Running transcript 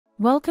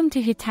Welcome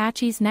to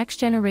Hitachi's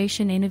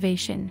next-generation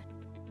innovation,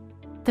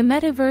 the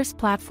Metaverse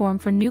Platform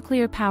for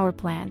nuclear power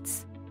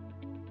plants.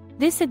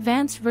 This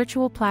advanced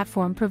virtual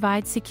platform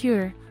provides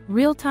secure,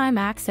 real-time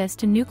access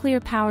to nuclear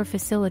power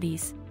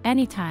facilities,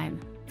 anytime,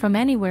 from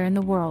anywhere in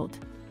the world.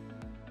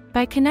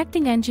 By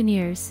connecting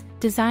engineers,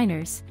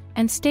 designers,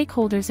 and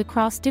stakeholders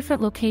across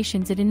different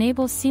locations, it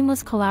enables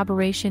seamless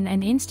collaboration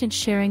and instant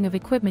sharing of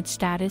equipment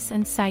status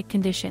and site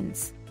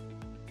conditions.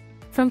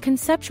 From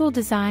conceptual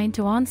design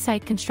to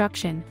on-site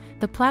construction,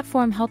 the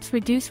platform helps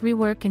reduce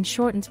rework and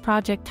shortens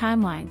project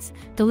timelines,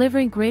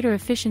 delivering greater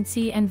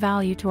efficiency and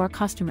value to our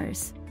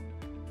customers.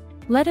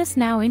 Let us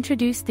now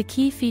introduce the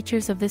key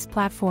features of this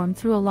platform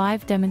through a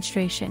live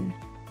demonstration.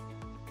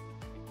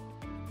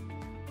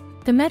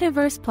 The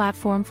Metaverse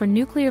Platform for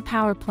nuclear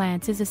power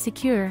plants is a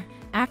secure,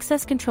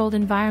 access-controlled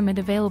environment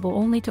available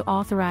only to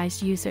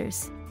authorized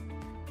users.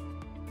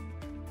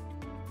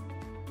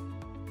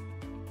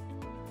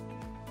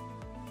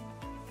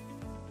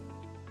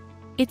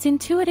 Its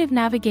intuitive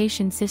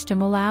navigation system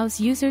allows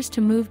users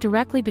to move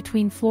directly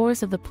between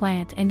floors of the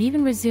plant and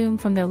even resume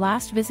from their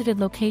last visited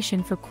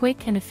location for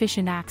quick and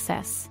efficient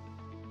access.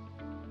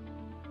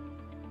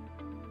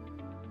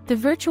 The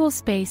virtual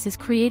space is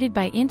created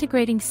by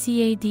integrating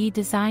CAD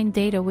design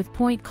data with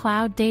point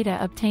cloud data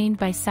obtained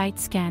by site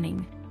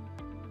scanning.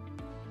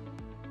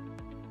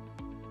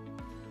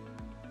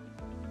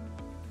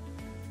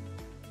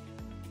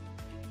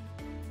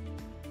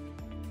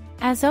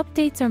 As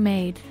updates are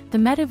made, the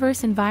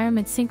Metaverse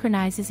environment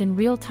synchronizes in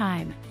real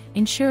time,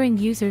 ensuring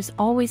users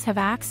always have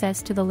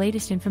access to the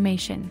latest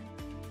information.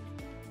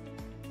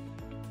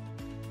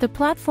 The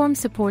platform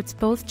supports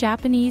both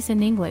Japanese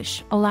and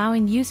English,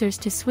 allowing users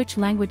to switch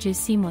languages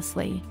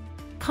seamlessly.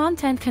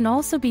 Content can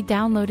also be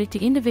downloaded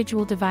to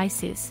individual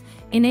devices,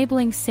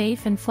 enabling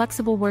safe and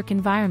flexible work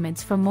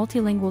environments for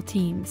multilingual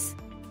teams.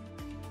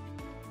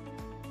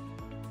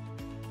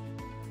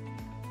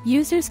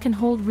 Users can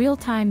hold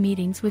real-time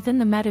meetings within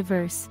the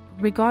Metaverse,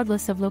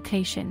 regardless of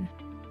location.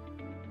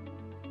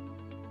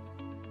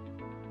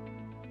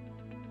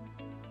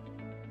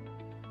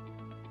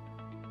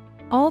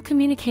 All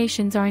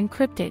communications are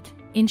encrypted,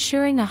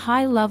 ensuring a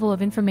high level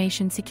of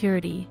information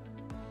security.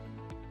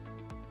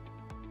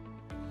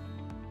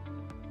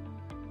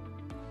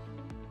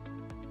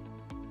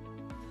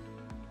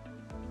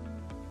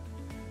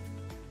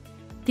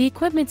 The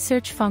equipment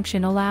search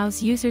function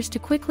allows users to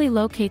quickly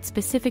locate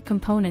specific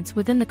components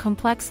within the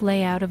complex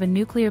layout of a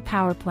nuclear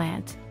power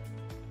plant.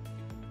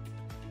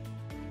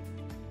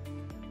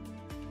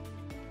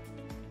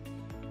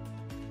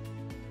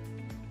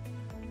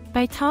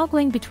 By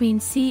toggling between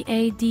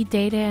CAD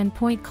data and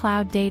point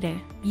cloud data,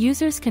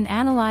 users can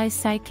analyze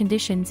site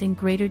conditions in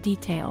greater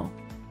detail.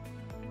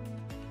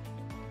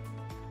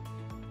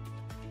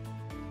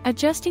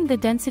 Adjusting the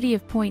density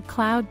of point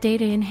cloud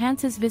data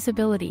enhances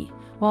visibility,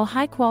 while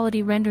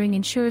high-quality rendering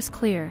ensures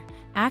clear,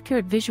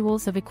 accurate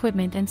visuals of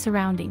equipment and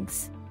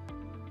surroundings.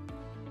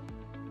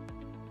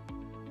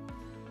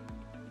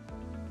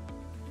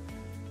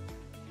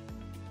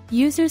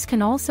 Users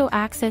can also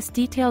access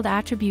detailed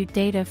attribute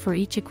data for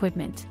each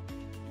equipment.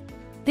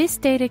 This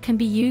data can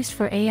be used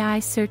for AI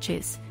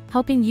searches,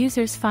 helping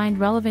users find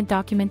relevant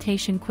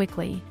documentation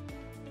quickly.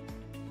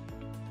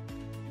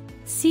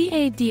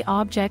 CAD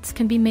objects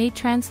can be made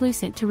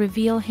translucent to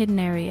reveal hidden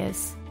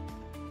areas,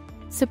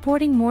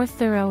 supporting more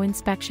thorough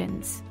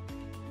inspections.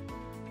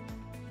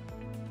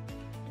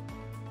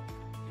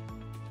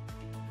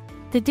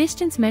 The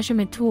distance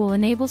measurement tool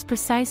enables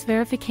precise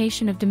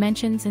verification of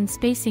dimensions and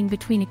spacing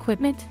between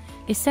equipment,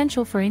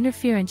 essential for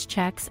interference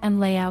checks and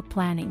layout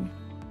planning.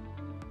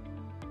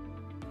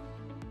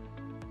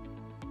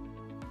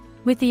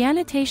 With the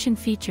annotation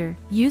feature,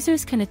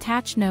 users can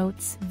attach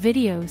notes,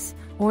 videos,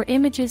 or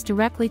images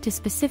directly to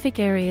specific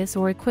areas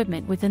or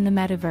equipment within the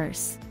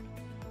Metaverse.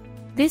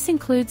 This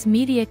includes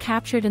media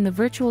captured in the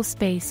virtual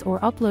space or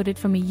uploaded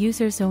from a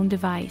user's own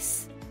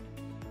device.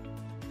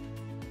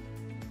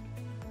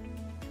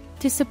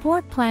 To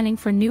support planning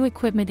for new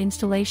equipment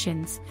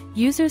installations,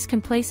 users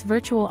can place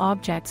virtual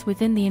objects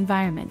within the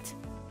environment.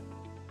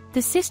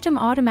 The system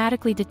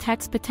automatically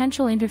detects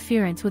potential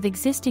interference with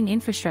existing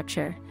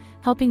infrastructure,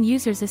 helping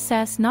users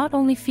assess not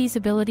only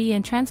feasibility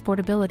and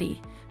transportability,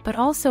 but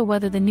also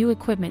whether the new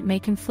equipment may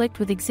conflict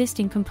with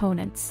existing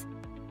components.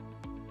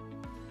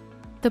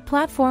 The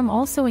platform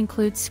also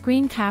includes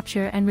screen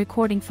capture and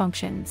recording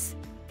functions.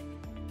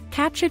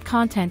 Captured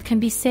content can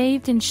be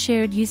saved and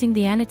shared using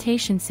the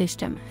annotation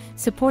system,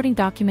 supporting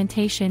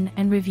documentation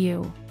and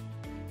review.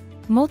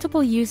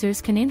 Multiple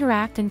users can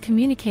interact and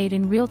communicate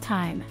in real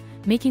time,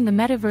 making the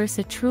Metaverse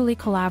a truly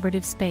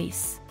collaborative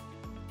space.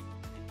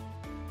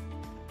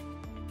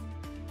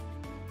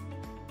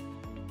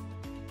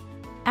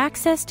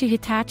 Access to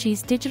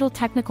Hitachi's digital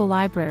technical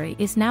library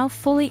is now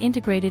fully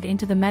integrated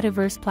into the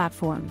Metaverse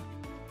platform.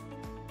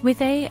 With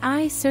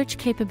AI search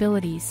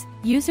capabilities,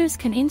 users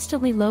can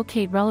instantly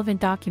locate relevant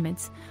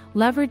documents,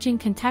 leveraging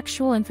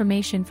contextual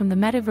information from the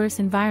Metaverse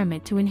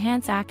environment to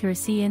enhance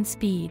accuracy and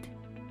speed.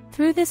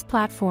 Through this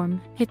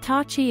platform,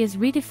 Hitachi is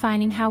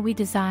redefining how we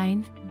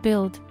design,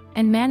 build,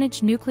 and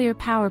manage nuclear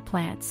power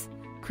plants,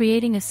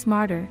 creating a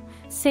smarter,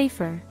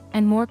 safer,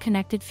 and more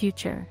connected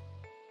future.